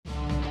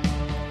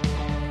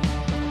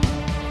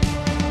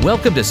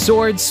Welcome to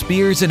Swords,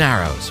 Spears, and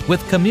Arrows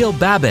with Camille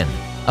Babin,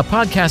 a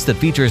podcast that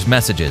features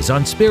messages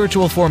on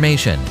spiritual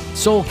formation,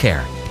 soul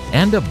care,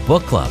 and a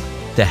book club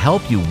to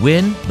help you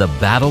win the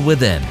battle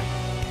within.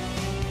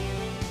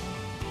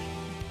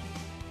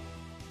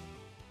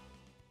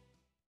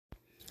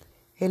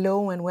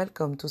 Hello and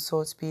welcome to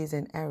Swords, Spears,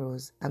 and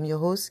Arrows. I'm your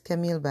host,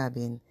 Camille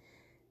Babin.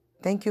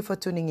 Thank you for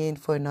tuning in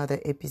for another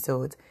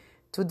episode.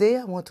 Today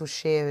I want to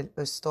share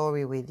a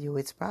story with you.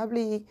 It's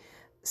probably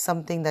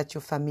something that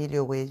you're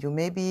familiar with. You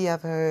maybe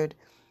have heard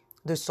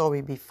the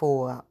story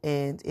before,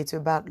 and it's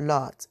about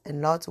Lot.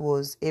 And Lot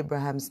was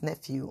Abraham's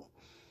nephew.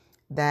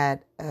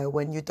 That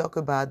when you talk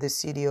about the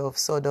city of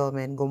Sodom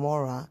and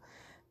Gomorrah,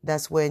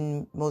 that's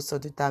when most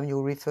of the time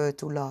you refer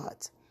to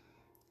Lot,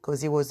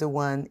 because he was the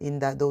one in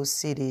those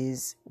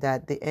cities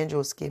that the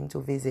angels came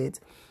to visit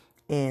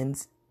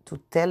and to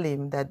tell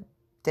him that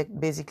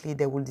basically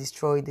they will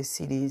destroy the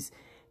cities,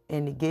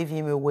 and he gave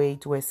him a way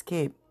to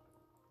escape.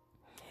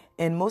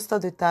 And most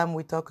of the time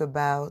we talk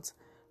about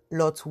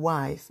Lot's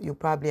wife. You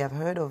probably have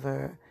heard of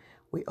her.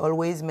 We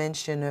always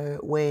mention her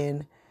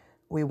when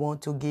we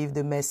want to give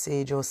the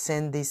message or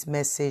send this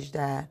message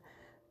that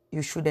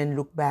you shouldn't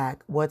look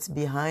back. What's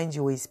behind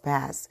you is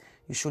past.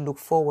 You should look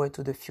forward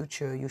to the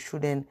future. You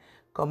shouldn't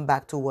come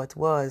back to what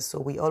was. So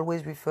we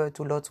always refer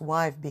to Lot's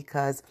wife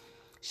because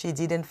she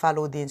didn't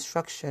follow the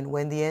instruction.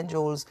 When the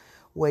angels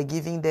were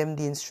giving them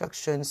the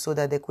instructions so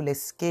that they could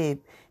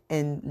escape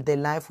and their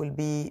life will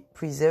be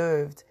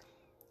preserved,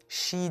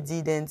 she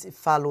didn't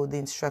follow the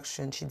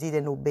instruction. She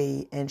didn't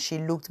obey, and she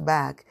looked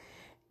back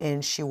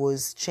and she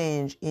was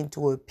changed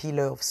into a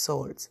pillar of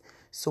salt.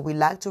 So we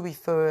like to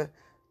refer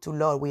to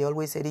Lot. We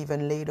always said,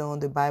 even later on,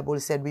 the Bible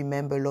said,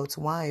 remember Lot's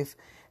wife.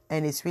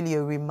 And it's really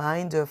a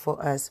reminder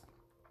for us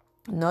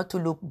not to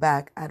look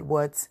back at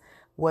what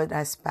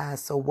has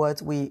passed, or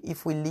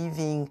if we're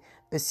leaving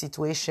a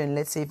situation.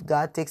 Let's say if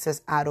God takes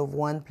us out of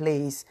one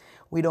place,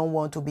 we don't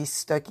want to be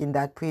stuck in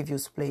that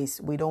previous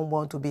place. We don't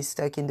want to be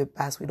stuck in the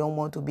past. We don't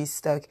want to be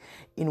stuck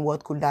in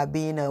what could have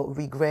been a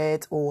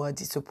regret or a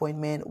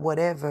disappointment,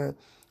 whatever.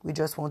 We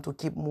just want to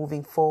keep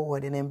moving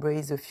forward and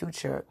embrace the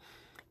future.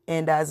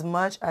 And as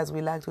much as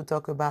we like to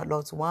talk about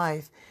Lot's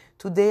wife,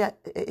 today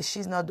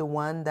she's not the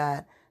one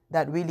that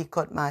really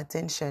caught my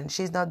attention.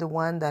 She's not the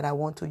one that I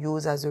want to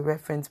use as a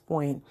reference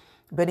point.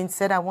 But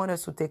instead, I want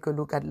us to take a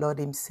look at Lot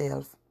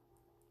himself.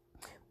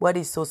 What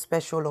is so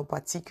special or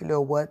particular?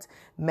 What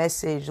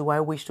message do I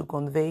wish to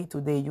convey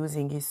today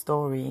using his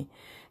story?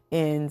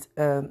 And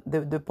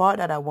the part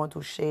that I want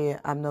to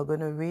share, I'm not going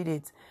to read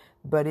it,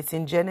 but it's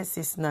in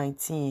Genesis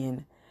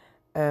 19.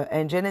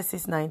 And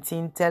Genesis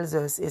 19 tells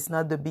us it's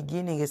not the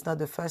beginning. It's not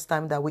the first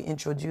time that we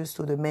introduce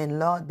to the man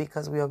Lot,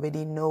 because we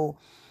already know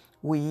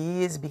who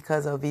he is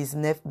because of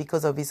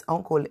his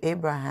uncle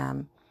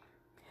Abraham.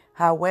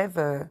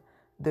 However,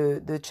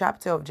 the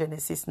chapter of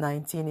Genesis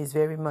 19 is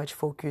very much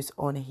focused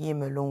on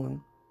him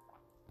alone.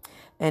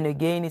 And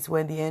again, it's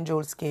when the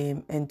angels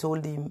came and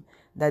told him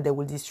that they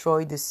will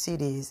destroy the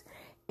cities.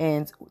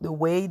 And the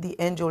way the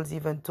angels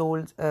even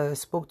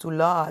spoke to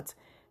Lot,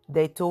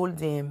 they told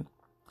him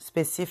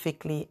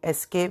specifically,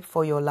 escape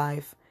for your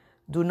life.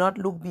 Do not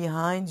look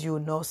behind you,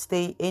 nor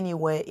stay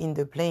anywhere in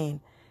the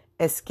plain.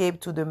 Escape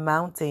to the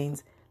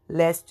mountains,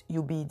 lest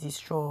you be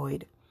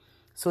destroyed.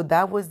 So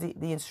that was the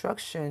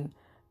instruction,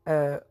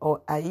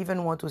 or I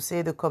even want to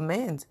say the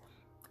command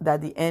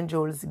that the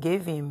angels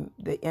gave him.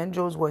 The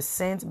angels were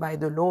sent by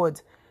the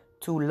Lord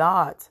to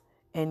Lot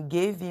and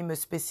gave him a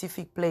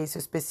specific place,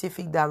 a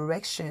specific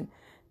direction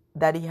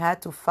that he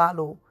had to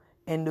follow,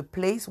 and the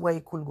place where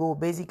he could go,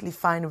 basically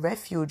find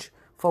refuge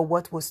for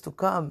what was to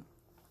come.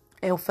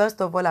 And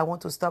first of all, I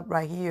want to stop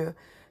right here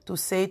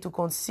to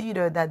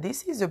consider that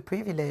this is a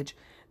privilege,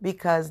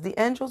 because the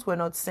angels were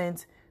not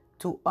sent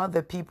to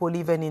other people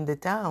even in the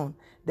town.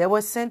 They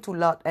were sent to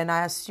Lot, and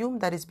I assume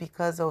that is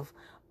because of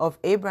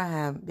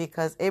Abraham,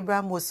 because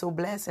Abraham was so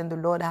blessed and the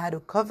Lord had a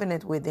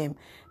covenant with him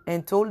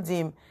and told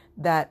him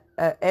that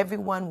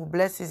everyone who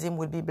blesses him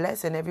will be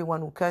blessed and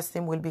everyone who cursed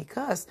him will be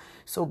cursed.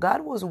 So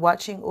God was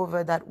watching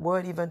over that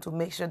word even to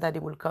make sure that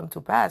it will come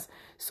to pass.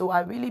 So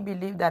I really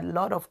believe that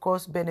Lot, of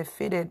course,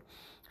 benefited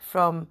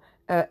from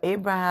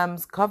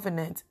Abraham's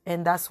covenant,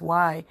 and that's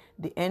why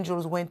the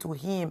angels went to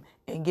him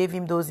and gave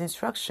him those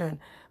instructions.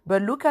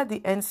 But look at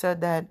the answer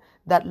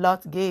that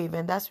Lot gave,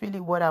 and that's really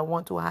what I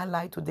want to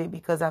highlight today,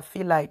 because I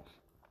feel like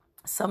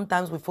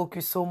sometimes we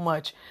focus so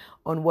much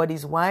on what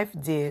his wife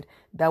did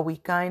that we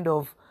kind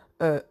of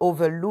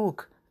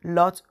overlook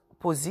Lot's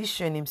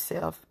position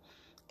himself.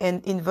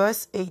 And in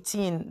verse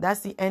 18, that's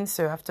the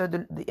answer. After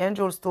the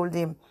angels told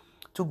him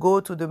to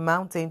go to the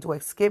mountain, to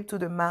escape to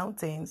the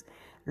mountains,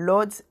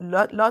 Lot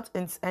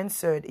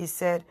answered. He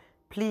said,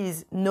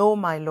 "Please, no,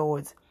 my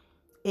Lord.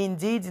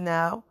 Indeed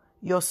now,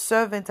 your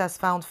servant has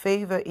found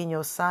favor in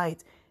your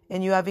sight,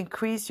 and you have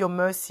increased your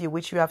mercy,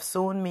 which you have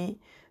shown me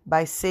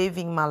by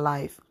saving my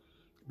life.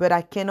 But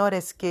I cannot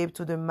escape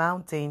to the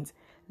mountains,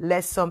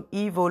 lest some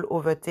evil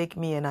overtake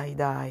me and I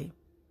die.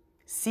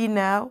 See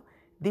now,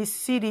 this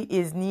city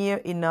is near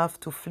enough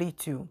to flee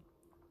to,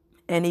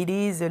 and it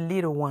is a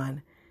little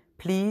one.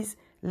 Please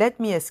let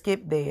me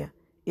escape there.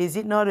 Is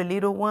it not a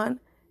little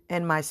one?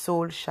 And my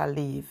soul shall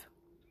live.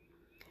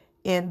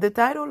 And the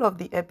title of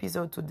the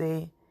episode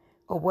today,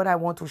 or what I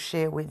want to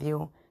share with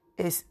you,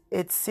 is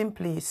it's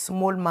simply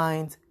Small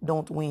Minds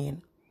Don't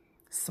Win.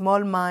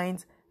 Small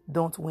minds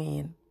don't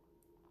win.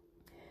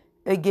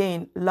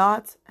 Again,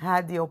 Lot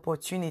had the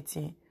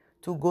opportunity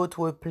to go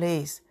to a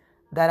place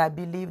that I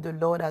believe the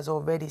Lord has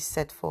already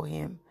set for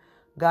him.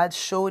 God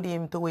showed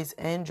him through his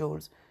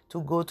angels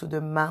to go to the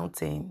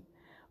mountain.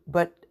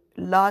 But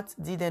Lot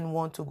didn't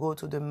want to go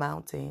to the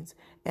mountains.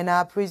 And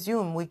I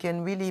presume we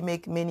can really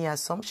make many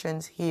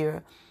assumptions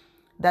here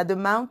that the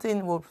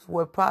mountain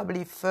were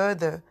probably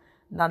further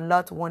than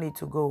Lot wanted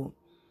to go.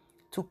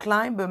 To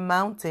climb a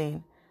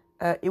mountain,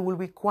 it will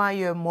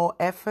require more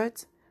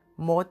effort,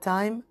 more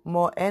time,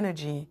 more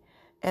energy.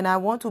 And I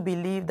want to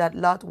believe that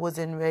Lot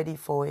wasn't ready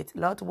for it.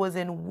 Lot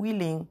wasn't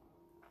willing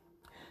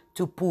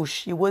to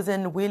push. He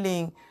wasn't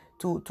willing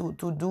to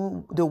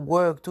do the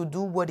work, to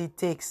do what it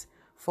takes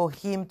for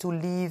him to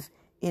live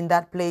in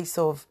that place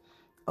of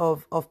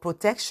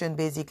protection,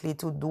 basically,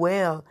 to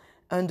dwell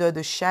under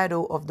the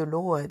shadow of the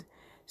Lord.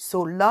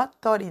 So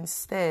Lot thought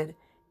instead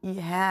he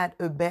had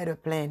a better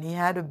plan. He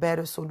had a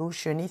better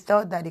solution. He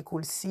thought that he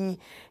could see,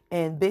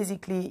 and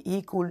basically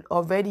he could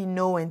already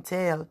know and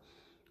tell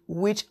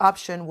which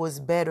option was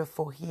better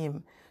for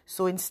him.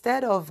 So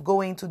instead of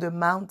going to the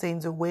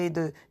mountains the way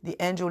the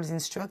angels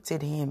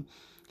instructed him,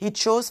 he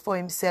chose for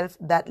himself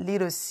that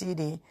little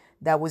city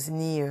that was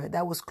near,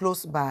 that was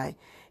close by.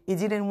 He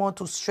didn't want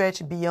to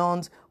stretch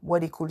beyond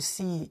what he could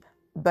see,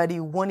 but he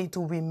wanted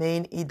to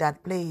remain in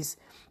that place.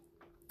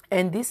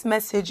 And this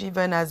message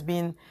even has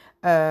been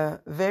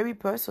very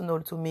personal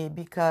to me,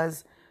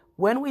 because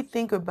when we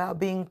think about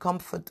being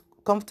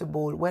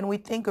comfortable, when we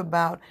think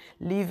about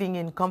living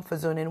in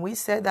comfort zone, and we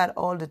say that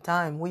all the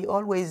time, we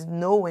always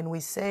know when we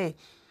say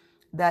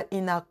that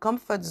in our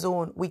comfort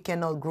zone, we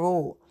cannot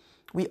grow.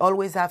 We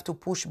always have to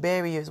push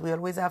barriers. We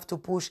always have to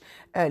push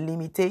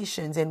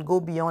limitations and go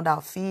beyond our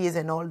fears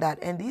and all that.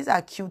 And these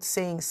are cute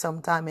sayings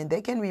sometimes, and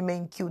they can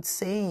remain cute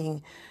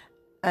saying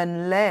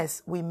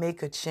unless we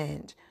make a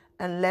change,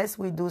 unless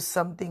we do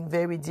something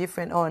very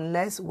different, or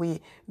unless we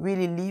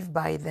really live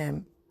by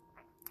them.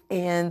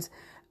 And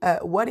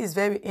what is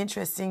very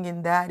interesting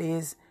in that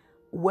is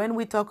when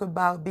we talk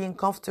about being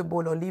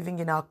comfortable or living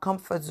in our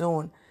comfort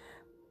zone,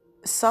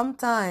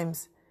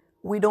 sometimes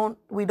we don't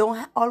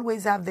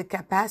always have the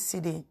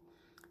capacity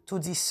to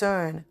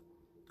discern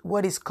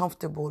what is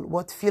comfortable,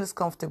 what feels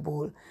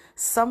comfortable.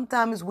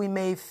 Sometimes we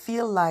may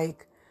feel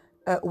like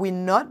we're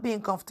not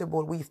being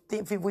comfortable. We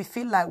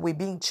feel like we're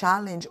being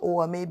challenged,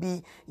 or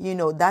maybe,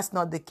 that's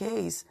not the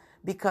case,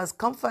 because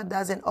comfort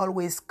doesn't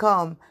always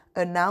come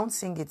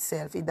announcing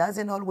itself. It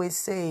doesn't always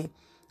say,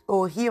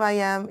 oh, here I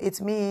am,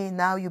 it's me,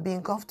 now you're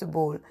being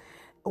comfortable.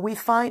 We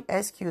find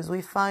excuses,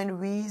 we find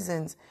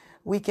reasons.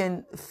 We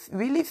can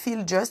really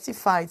feel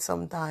justified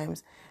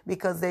sometimes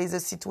because there is a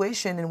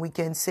situation and we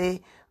can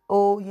say,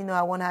 oh,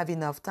 I won't have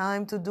enough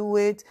time to do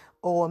it,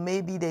 or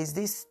maybe there's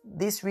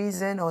this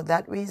reason or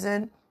that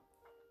reason.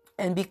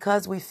 And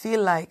because we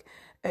feel like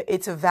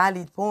it's a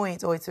valid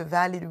point or it's a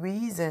valid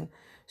reason,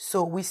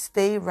 so we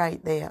stay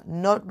right there,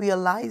 not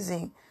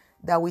realizing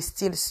that we're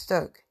still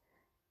stuck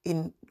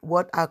in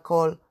what I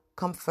call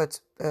comfort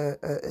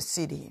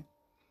city.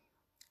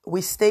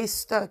 We stay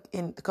stuck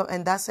in,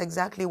 and that's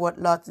exactly what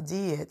Lot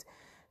did.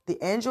 The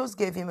angels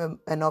gave him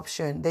an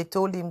option. They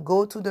told him,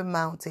 go to the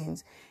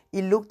mountains.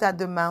 He looked at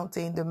the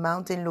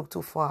mountain looked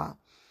too far.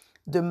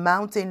 The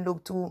mountain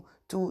looked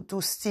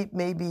too steep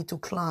maybe to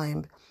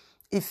climb.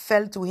 It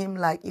felt to him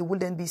like it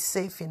wouldn't be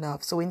safe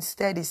enough. So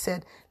instead he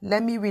said,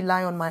 let me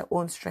rely on my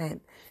own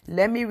strength.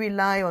 Let me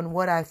rely on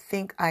what I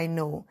think I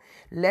know.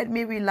 Let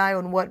me rely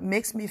on what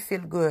makes me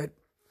feel good.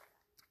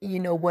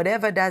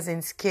 Whatever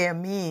doesn't scare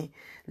me,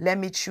 let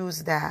me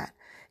choose that.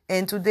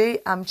 And today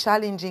I'm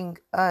challenging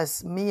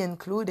us, me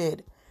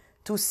included,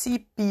 to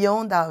see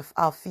beyond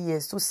our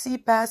fears, to see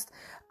past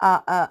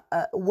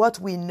what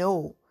we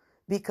know.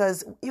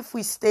 Because if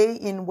we stay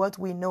in what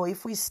we know,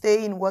 if we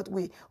stay in what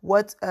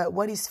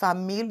is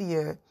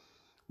familiar,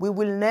 we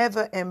will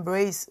never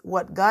embrace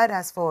what God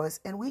has for us.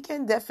 And we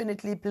can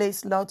definitely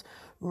place Lot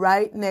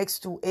right next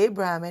to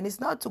Abraham. And it's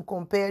not to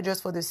compare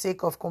just for the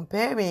sake of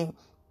comparing.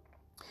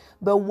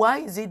 But why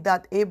is it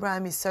that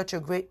Abraham is such a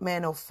great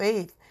man of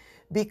faith?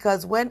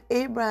 Because when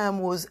Abraham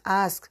was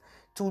asked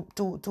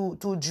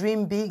to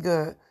dream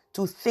bigger,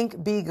 to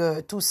think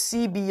bigger, to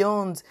see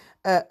beyond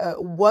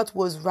what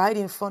was right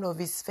in front of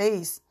his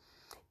face,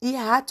 he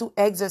had to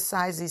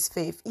exercise his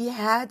faith. He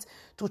had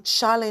to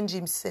challenge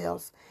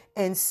himself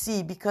and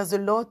see, because the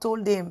Lord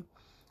told him,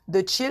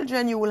 the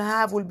children you will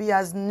have will be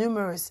as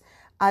numerous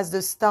as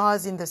the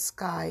stars in the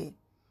sky.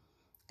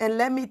 And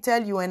let me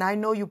tell you, and I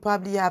know you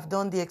probably have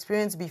done the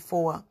experience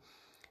before,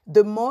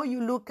 the more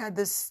you look at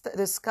the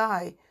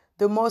sky,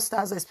 the more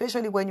stars,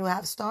 especially when you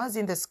have stars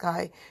in the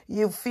sky,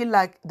 you feel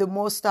like the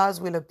more stars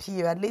will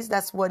appear. At least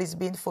that's what it's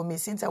been for me.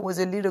 Since I was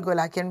a little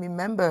girl, I can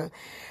remember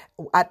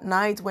at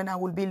night when I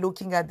will be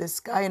looking at the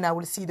sky and I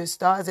will see the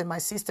stars, and my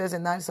sisters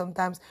and I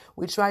sometimes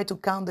we try to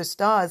count the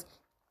stars.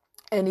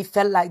 And it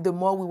felt like the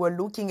more we were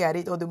looking at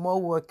it or the more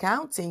we were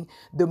counting,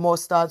 the more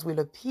stars will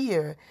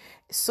appear.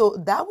 So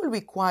that will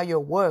require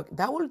work.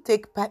 That will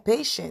take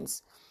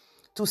patience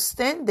to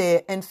stand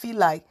there and feel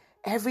like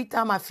every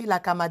time I feel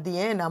like I'm at the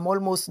end, I'm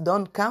almost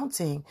done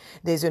counting.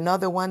 There's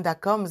another one that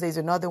comes. There's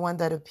another one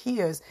that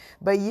appears.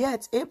 But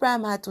yet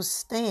Abraham had to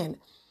stand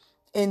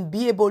and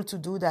be able to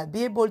do that,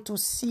 be able to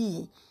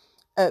see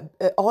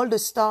all the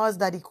stars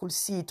that he could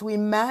see, to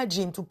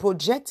imagine, to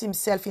project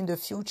himself in the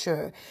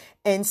future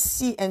and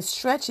see and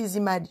stretch his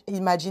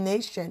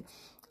imagination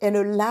and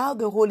allow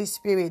the Holy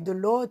Spirit, the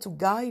Lord, to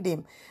guide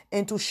him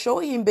and to show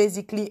him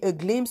basically a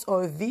glimpse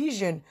or a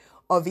vision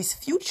of his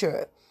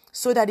future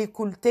so that he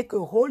could take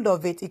a hold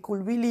of it. He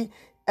could really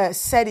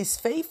set his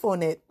faith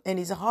on it and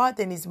his heart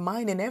and his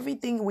mind and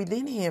everything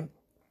within him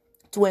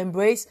to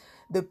embrace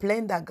the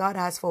plan that God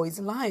has for his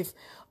life.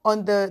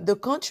 On the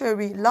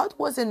contrary, Lot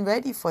wasn't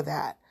ready for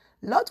that.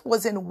 Lot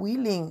wasn't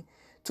willing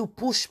to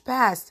push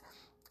past,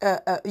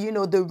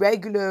 the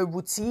regular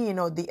routine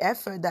or the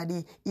effort that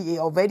he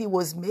already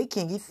was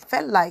making. He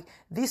felt like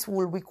this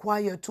will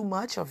require too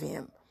much of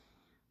him.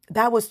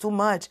 That was too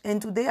much.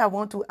 And today I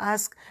want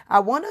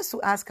us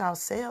to ask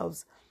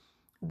ourselves,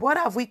 what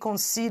have we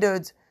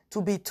considered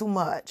to be too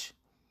much?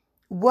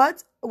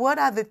 What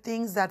are the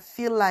things that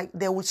feel like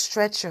they will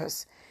stretch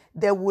us,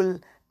 that will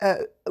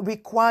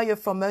require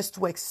from us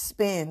to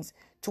expand,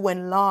 to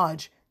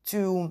enlarge,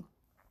 to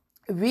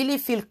really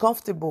feel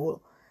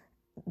comfortable?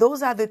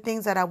 Those are the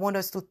things that I want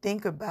us to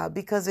think about,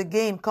 because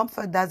again,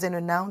 comfort doesn't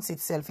announce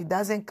itself. It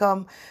doesn't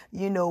come,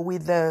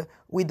 with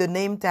the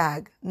name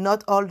tag,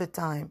 not all the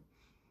time.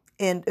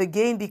 And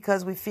again,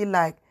 because we feel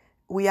like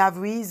we have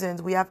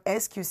reasons, we have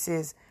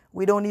excuses,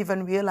 we don't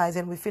even realize,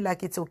 and we feel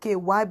like it's okay.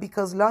 Why?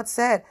 Because Lord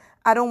said,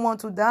 I don't want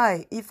to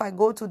die. If I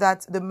go to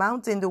the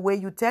mountain the way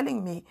you're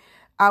telling me,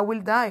 I will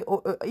die.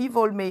 Or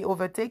evil may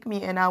overtake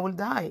me and I will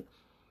die.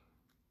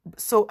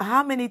 So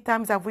how many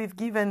times have we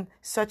given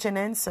such an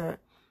answer?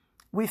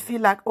 We feel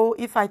like,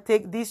 if I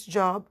take this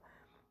job,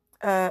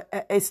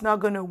 it's not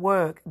going to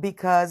work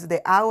because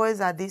the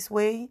hours are this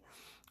way,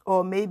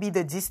 or maybe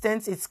the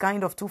distance, it's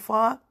kind of too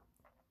far.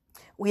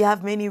 We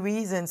have many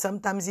reasons.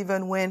 Sometimes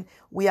even when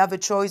we have a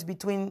choice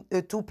between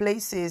two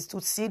places, two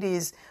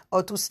cities,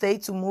 or two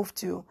states to move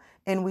to,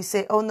 and we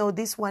say, oh no,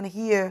 this one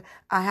here,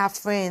 I have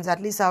friends.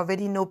 At least I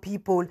already know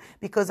people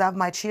because I have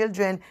my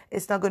children.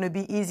 It's not going to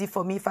be easy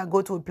for me if I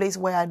go to a place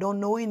where I don't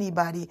know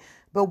anybody.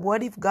 But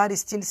what if God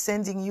is still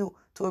sending you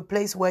to a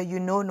place where you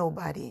know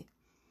nobody?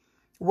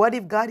 What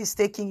if God is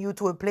taking you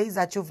to a place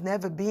that you've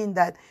never been,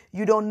 that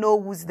you don't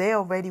know who's there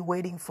already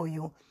waiting for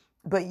you?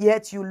 But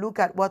yet you look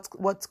at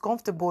what's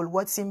comfortable,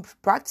 what seems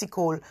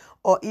practical,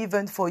 or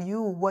even for you,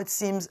 what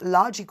seems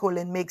logical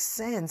and makes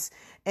sense.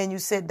 And you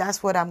said,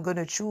 that's what I'm going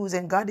to choose.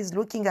 And God is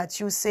looking at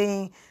you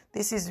saying,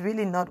 this is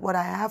really not what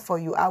I have for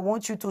you. I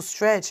want you to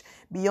stretch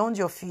beyond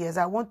your fears.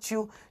 I want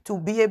you to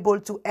be able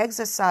to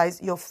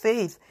exercise your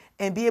faith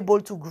and be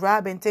able to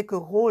grab and take a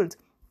hold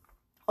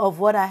of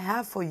what I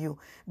have for you,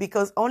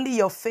 because only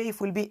your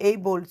faith will be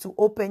able to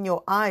open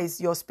your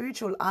eyes, your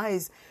spiritual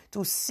eyes,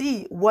 to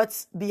see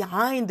what's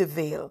behind the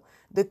veil.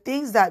 The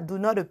things that do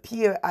not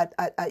appear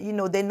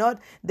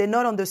they're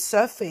not on the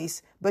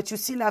surface, but you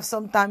still have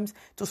sometimes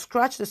to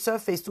scratch the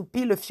surface, to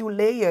peel a few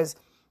layers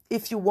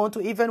if you want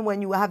to. Even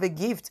when you have a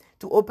gift,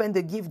 to open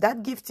the gift,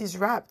 that gift is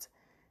wrapped,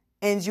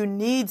 and you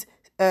need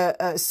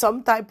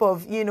some type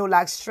of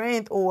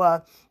strength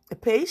or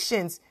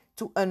patience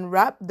to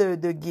unwrap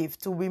the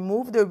gift, to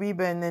remove the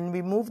ribbon and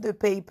remove the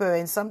paper,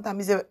 and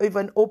sometimes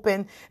even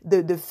open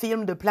the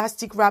film, the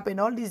plastic wrap,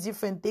 and all these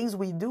different things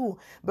we do.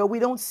 But we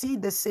don't see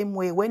it the same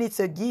way. When it's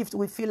a gift,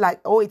 we feel like,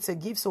 it's a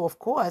gift, so of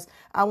course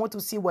I want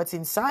to see what's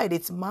inside.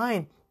 It's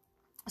mine.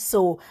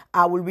 So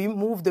I will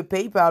remove the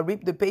paper. I'll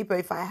rip the paper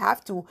if I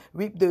have to,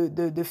 rip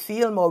the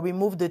film or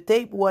remove the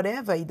tape,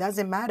 whatever. It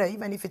doesn't matter.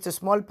 Even if it's a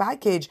small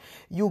package,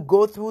 you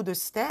go through the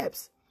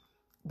steps.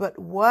 But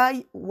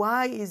why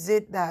is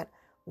it that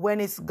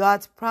when it's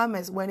God's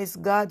promise, when it's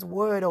God's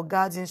word or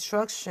God's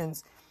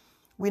instructions,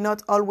 we're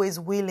not always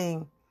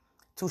willing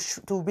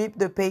to rip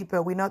the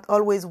paper? We're not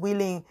always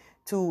willing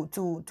to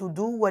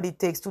do what it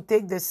takes, to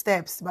take the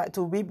steps, but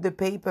to rip the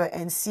paper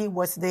and see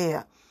what's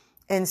there,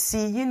 and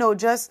see,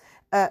 just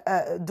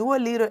do a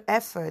little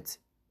effort,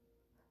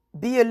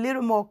 be a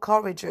little more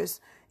courageous,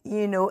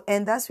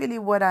 and that's really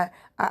what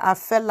I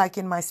felt like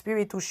in my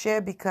spirit to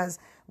share, because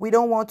we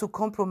don't want to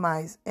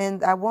compromise.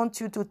 And I want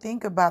you to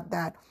think about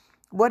that.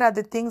 What are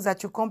the things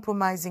that you're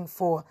compromising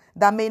for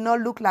that may not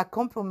look like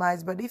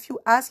compromise? But if you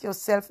ask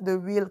yourself the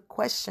real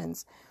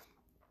questions,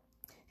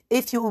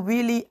 if you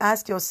really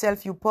ask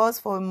yourself, you pause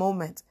for a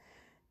moment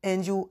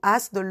and you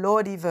ask the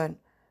Lord even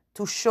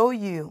to show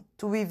you,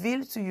 to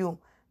reveal to you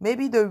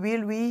maybe the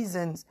real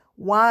reasons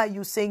why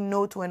you're saying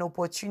no to an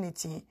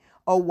opportunity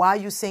or why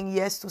you're saying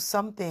yes to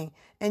something.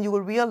 And you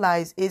will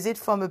realize, is it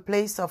from a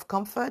place of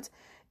comfort?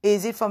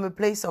 Is it from a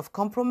place of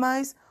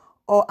compromise?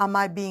 Or am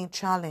I being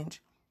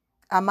challenged?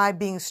 Am I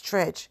being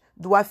stretched?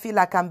 Do I feel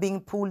like I'm being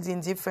pulled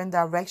in different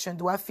directions?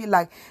 Do I feel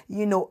like,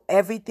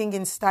 everything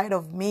inside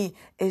of me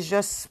is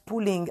just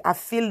pulling? I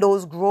feel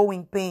those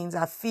growing pains.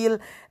 I feel,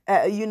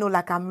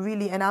 like I'm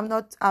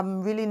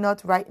really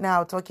not right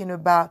now talking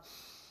about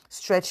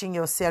stretching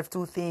yourself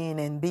too thin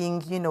and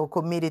being,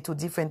 committed to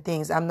different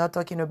things. I'm not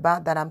talking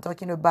about that. I'm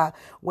talking about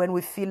when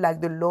we feel like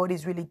the Lord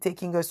is really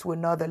taking us to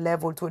another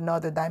level, to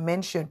another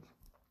dimension.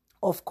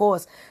 Of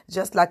course,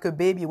 just like a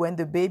baby, when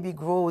the baby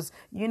grows,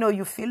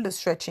 you feel the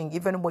stretching.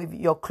 Even with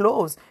your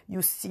clothes,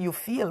 you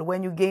feel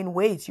when you gain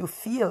weight, you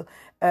feel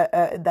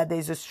that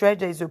there's a stretch,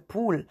 there's a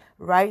pull,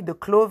 right? The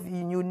clothes,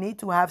 you need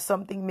to have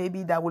something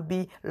maybe that would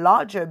be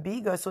larger,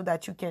 bigger, so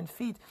that you can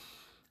fit.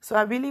 So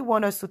I really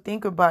want us to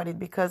think about it,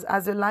 because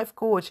as a life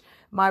coach,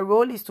 my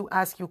role is to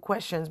ask you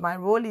questions. My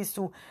role is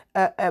to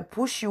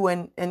push you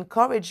and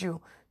encourage you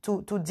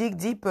to dig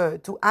deeper,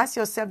 to ask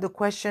yourself the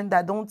question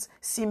that don't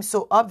seem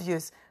so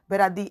obvious. But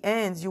at the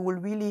end, you will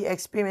really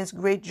experience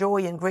great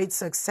joy and great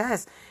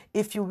success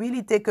if you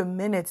really take a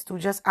minute to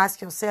just ask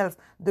yourself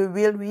the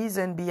real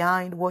reason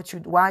behind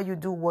why you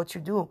do what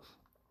you do.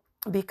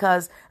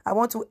 Because I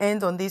want to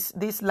end on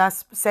this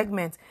last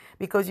segment,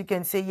 because you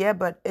can say, yeah,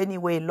 but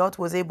anyway, Lot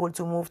was able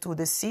to move to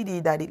the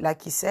city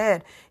like he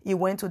said, he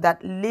went to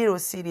that little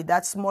city,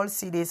 that small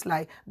city. It's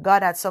like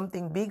God had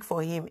something big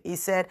for him. He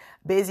said,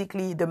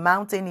 basically, the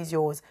mountain is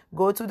yours.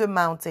 Go to the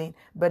mountain.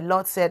 But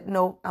Lot said,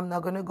 no, I'm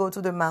not going to go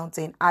to the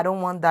mountain. I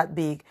don't want that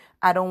big.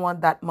 I don't want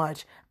that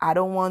much. I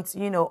don't want,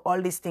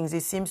 all these things.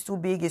 It seems too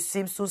big. It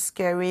seems too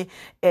scary.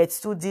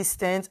 It's too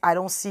distant. I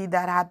don't see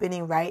that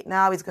happening right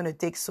now. It's going to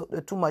take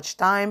too much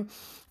time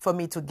for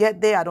me to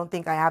get there. I don't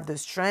think I have the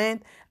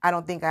strength. I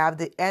don't think I have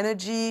the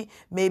energy.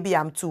 Maybe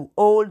I'm too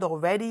old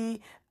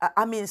already.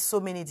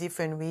 So many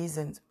different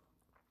reasons.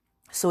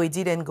 So he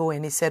didn't go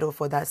and he settled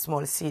for that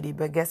small city.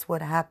 But guess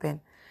what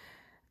happened?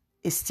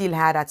 He still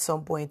had at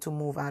some point to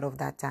move out of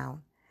that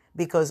town,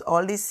 because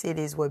all these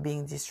cities were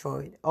being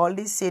destroyed. All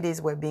these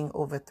cities were being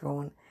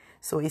overthrown.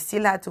 So he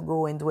still had to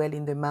go and dwell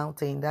in the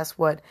mountain. That's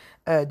what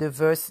the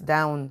verse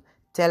down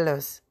tell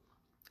us,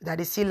 that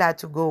he still had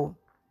to go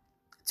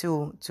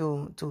to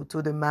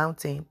the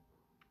mountain.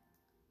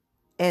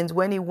 And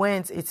when he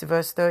went, it's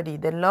verse 30,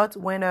 then Lot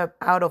went up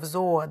out of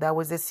Zoar, that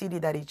was the city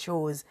that he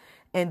chose,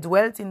 and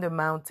dwelt in the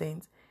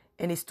mountains,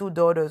 and his 2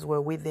 daughters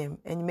were with him.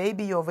 And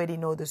maybe you already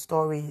know the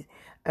story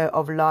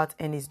of Lot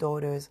and his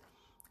daughters.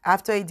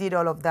 After he did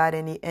all of that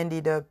and he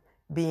ended up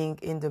being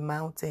in the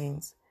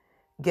mountains,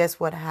 guess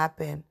what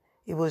happened?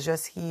 It was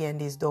just he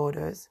and his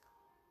daughters.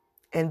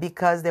 And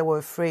because they were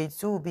afraid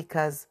too,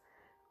 because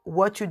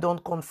what you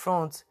don't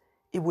confront,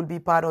 it will be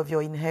part of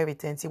your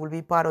inheritance. It will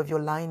be part of your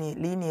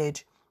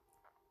lineage.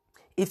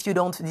 If you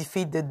don't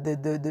defeat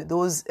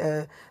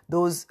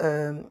those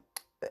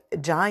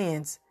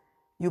giants,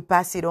 you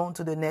pass it on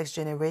to the next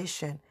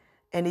generation.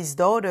 And his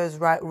daughters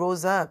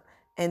rose up,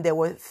 and they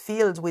were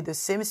filled with the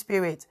same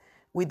spirit,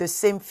 with the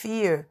same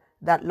fear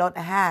that Lot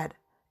had.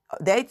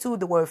 They too,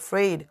 they were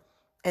afraid,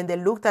 and they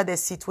looked at their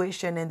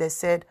situation and they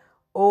said,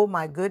 oh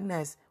my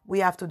goodness, we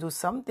have to do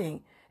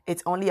something.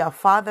 It's only our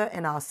father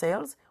and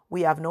ourselves.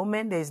 We have no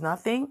men. There's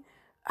nothing.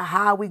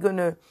 How are we going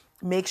to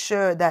make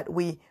sure that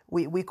we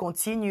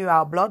continue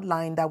our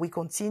bloodline, that we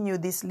continue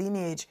this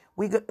lineage?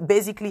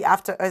 Basically,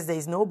 after us, there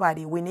is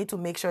nobody. We need to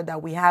make sure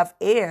that we have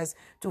heirs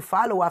to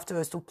follow after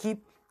us, to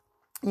keep,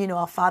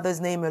 our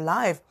father's name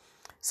alive.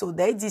 So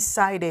they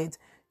decided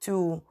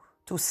to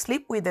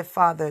sleep with their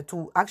father,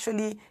 to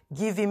actually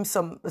give him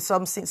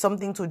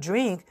something to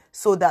drink,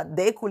 so that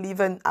they could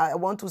even, I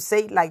want to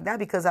say it like that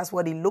because that's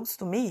what it looks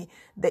to me,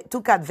 they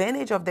took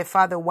advantage of their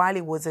father while he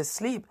was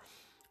asleep.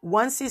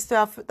 One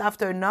sister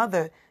after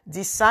another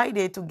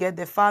decided to get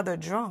their father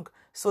drunk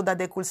so that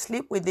they could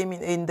sleep with him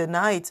in the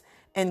night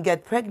and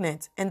get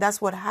pregnant. And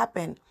that's what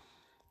happened.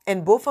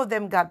 And both of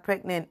them got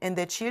pregnant, and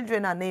their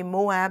children are named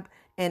Moab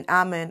and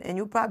Ammon. And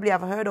you probably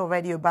have heard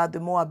already about the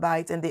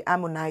Moabites and the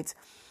Ammonites.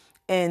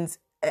 And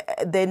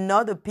they're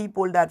not the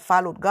people that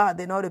followed God.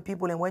 They're not the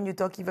people. And when you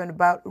talk even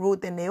about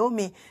Ruth and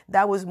Naomi,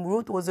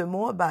 Ruth was a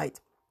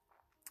Moabite.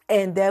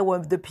 And they were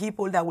the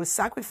people that would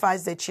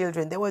sacrifice their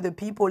children. They were the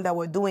people that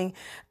were doing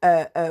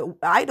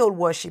idol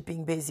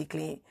worshiping,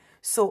 basically.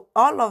 So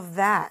all of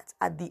that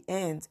at the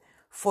end,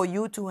 for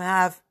you to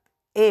have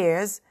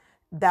heirs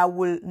that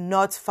will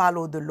not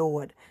follow the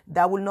Lord,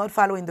 that will not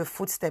follow in the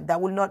footsteps,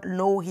 that will not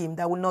know him,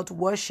 that will not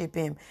worship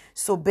him.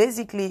 So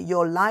basically,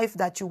 your life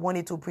that you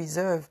wanted to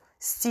preserve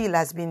still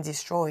has been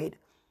destroyed.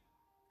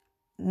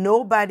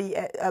 Nobody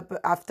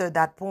after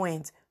that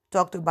point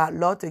talked about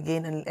Lot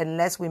again,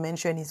 unless we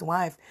mention his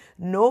wife.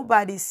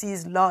 Nobody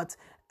sees Lot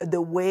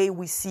the way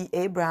we see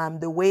Abraham,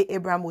 the way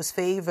Abraham was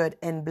favored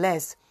and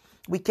blessed.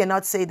 We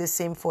cannot say the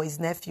same for his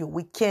nephew.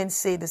 We can't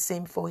say the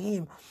same for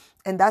him.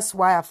 And that's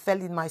why I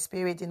felt in my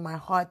spirit, in my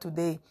heart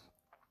today,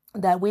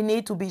 that we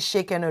need to be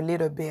shaken a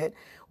little bit.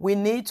 We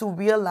need to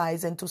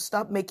realize and to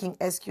stop making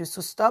excuses,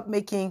 to stop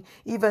making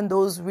even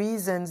those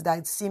reasons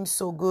that seem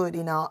so good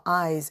in our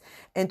eyes,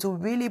 and to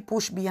really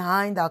push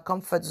behind our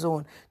comfort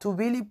zone, to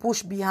really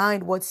push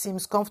behind what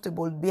seems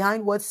comfortable,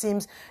 behind what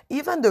seems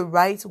even the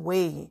right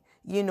way,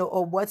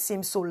 or what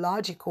seems so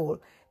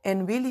logical,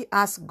 and really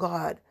ask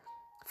God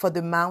for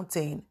the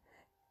mountain.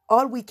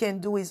 All we can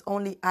do is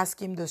only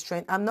ask him the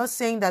strength. I'm not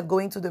saying that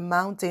going to the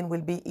mountain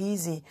will be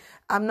easy.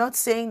 I'm not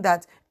saying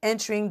that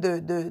entering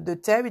the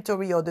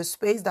territory or the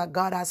space that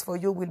God has for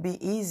you will be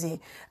easy.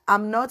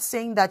 I'm not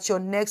saying that your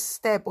next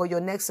step or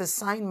your next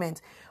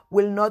assignment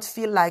will not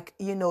feel like,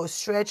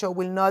 stretch, or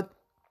will not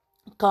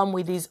come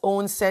with his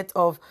own set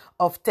of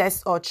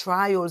tests or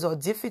trials or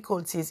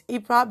difficulties.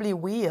 It probably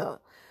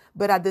will.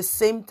 But at the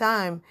same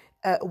time,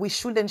 we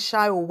shouldn't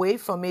shy away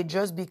from it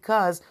just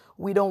because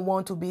we don't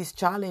want to be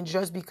challenged,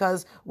 just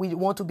because we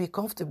want to be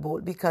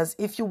comfortable. Because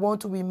if you want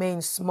to remain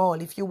small,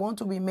 if you want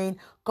to remain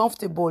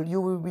comfortable,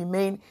 you will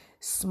remain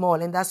small.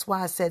 And that's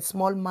why I said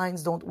small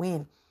minds don't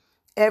win.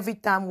 Every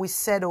time we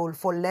settle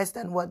for less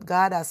than what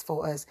God has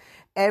for us,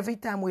 every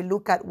time we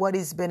look at what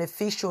is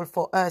beneficial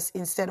for us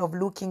instead of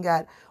looking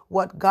at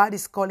what God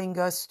is calling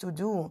us to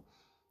do,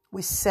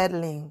 we're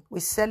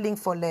settling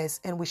for less,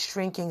 and we're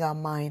shrinking our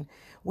mind.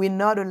 We're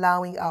not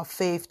allowing our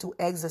faith to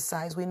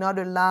exercise. We're not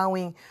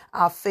allowing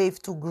our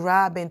faith to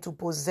grab and to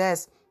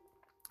possess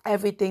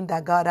everything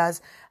that God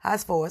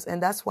has for us.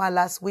 And that's why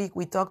last week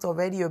we talked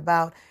already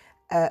about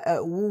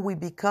who we're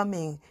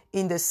becoming,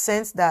 in the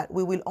sense that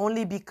we will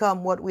only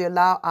become what we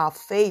allow our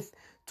faith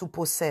to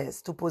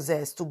possess,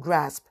 to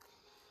grasp.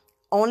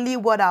 Only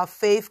what our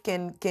faith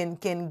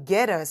can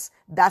get us,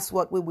 that's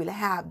what we will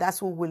have,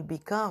 that's what we'll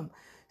become.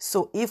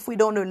 So if we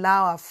don't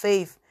allow our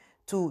faith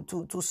to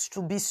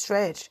be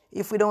stretched,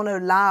 if we don't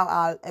allow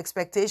our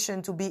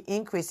expectation to be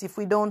increased, if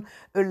we don't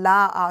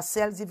allow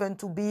ourselves even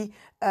to be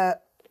I'm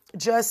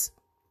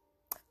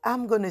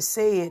going to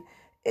say it,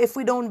 if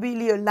we don't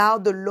really allow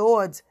the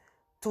Lord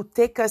to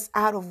take us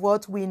out of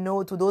what we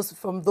know,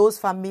 from those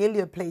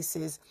familiar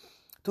places,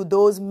 to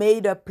those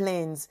made up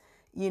plans,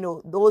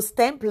 those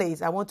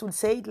templates. I want to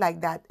say it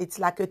like that. It's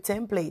like a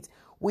template.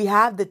 We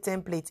have the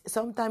template.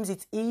 Sometimes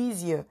it's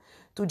easier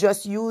to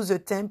just use a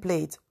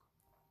template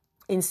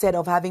instead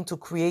of having to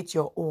create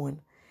your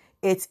own.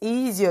 It's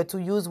easier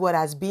to use what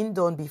has been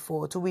done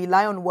before, to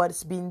rely on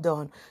what's been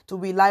done, to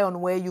rely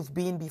on where you've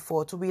been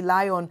before, to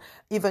rely on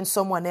even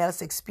someone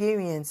else's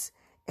experience.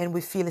 And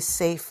we feel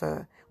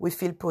safer. We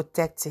feel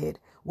protected.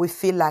 We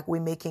feel like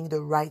we're making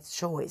the right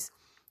choice.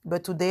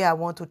 But today I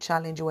want to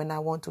challenge you, and I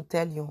want to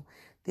tell you,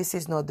 this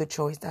is not the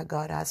choice that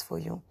God has for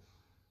you.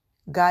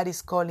 God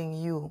is calling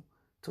you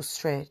to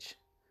stretch.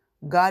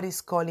 God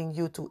is calling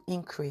you to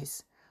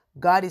increase.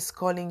 God is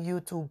calling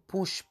you to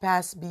push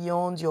past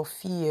beyond your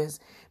fears,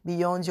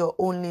 beyond your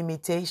own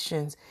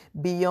limitations,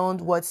 beyond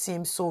what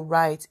seems so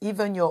right,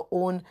 even your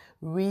own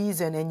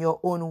reason and your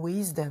own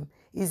wisdom.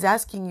 He's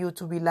asking you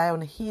to rely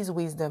on his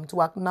wisdom,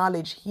 to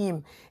acknowledge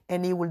him,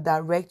 and he will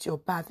direct your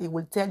path. He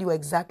will tell you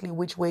exactly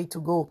which way to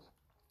go.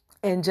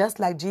 And just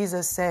like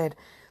Jesus said,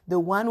 the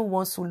one who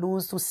wants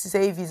to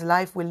save his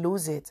life will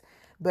lose it.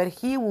 But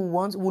he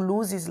will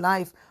lose his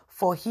life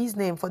for his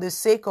name, for the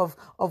sake of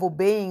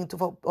obeying,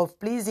 of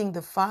pleasing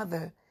the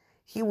Father,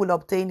 he will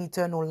obtain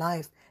eternal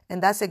life.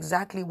 And that's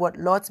exactly what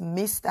Lot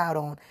missed out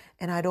on.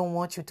 And I don't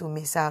want you to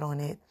miss out on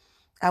it.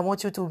 I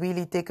want you to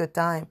really take a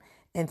time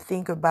and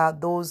think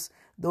about those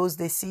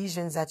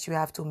decisions that you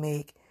have to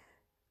make.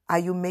 Are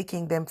you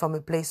making them from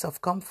a place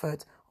of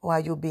comfort, or are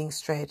you being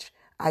stretched?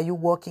 Are you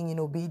walking in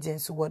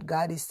obedience to what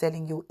God is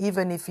telling you,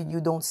 even if you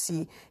don't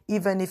see,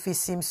 even if it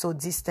seems so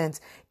distant,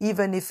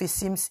 even if it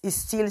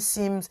still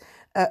seems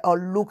or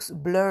looks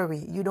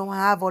blurry? You don't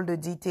have all the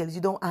details. You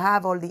don't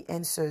have all the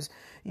answers.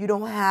 You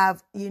don't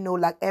have,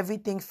 like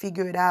everything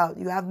figured out.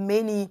 You have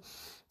many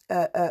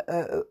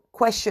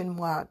question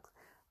marks.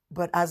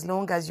 But as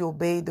long as you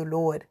obey the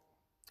Lord,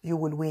 you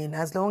will win.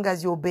 As long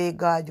as you obey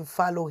God, you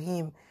follow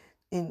him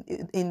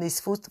in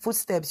his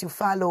footsteps, you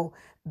follow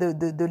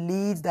the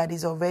leads that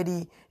he's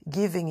already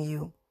giving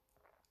you,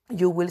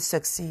 you will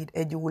succeed,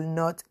 and you will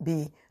not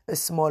be a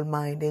small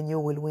mind, and you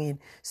will win.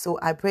 So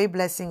I pray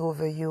blessing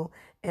over you,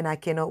 and I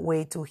cannot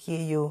wait to hear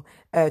you,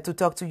 to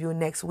talk to you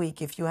next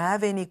week. If you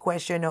have any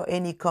question or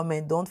any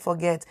comment, don't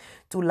forget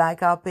to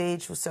like our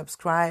page, to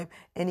subscribe,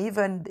 and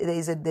even there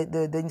is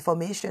the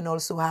information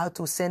also how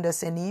to send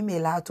us an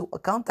email, how to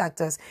contact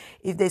us.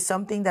 If there's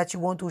something that you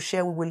want to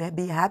share, we will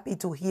be happy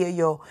to hear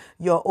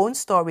your own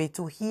story,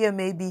 to hear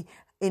maybe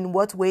in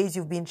what ways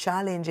you've been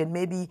challenged and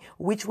maybe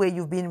which way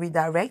you've been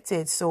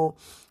redirected. So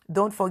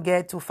don't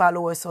forget to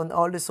follow us on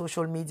all the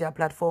social media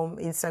platforms,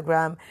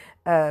 Instagram,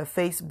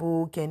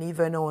 Facebook, and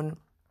even on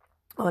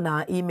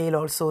our email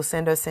also.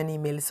 Send us an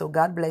email. So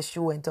God bless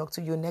you, and talk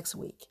to you next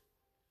week.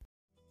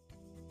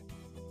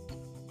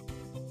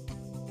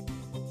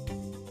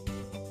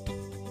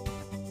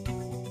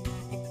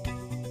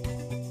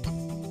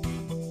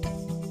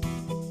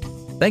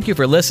 Thank you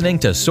for listening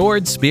to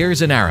Swords,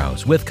 Spears, and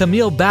Arrows with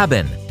Camille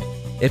Babin.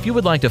 If you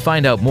would like to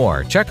find out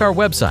more, check our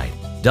website,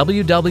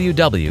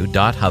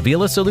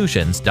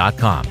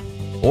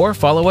 www.havilasolutions.com, or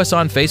follow us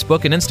on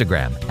Facebook and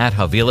Instagram at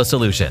Havila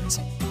Solutions.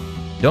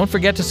 Don't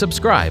forget to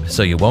subscribe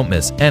so you won't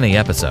miss any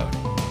episode.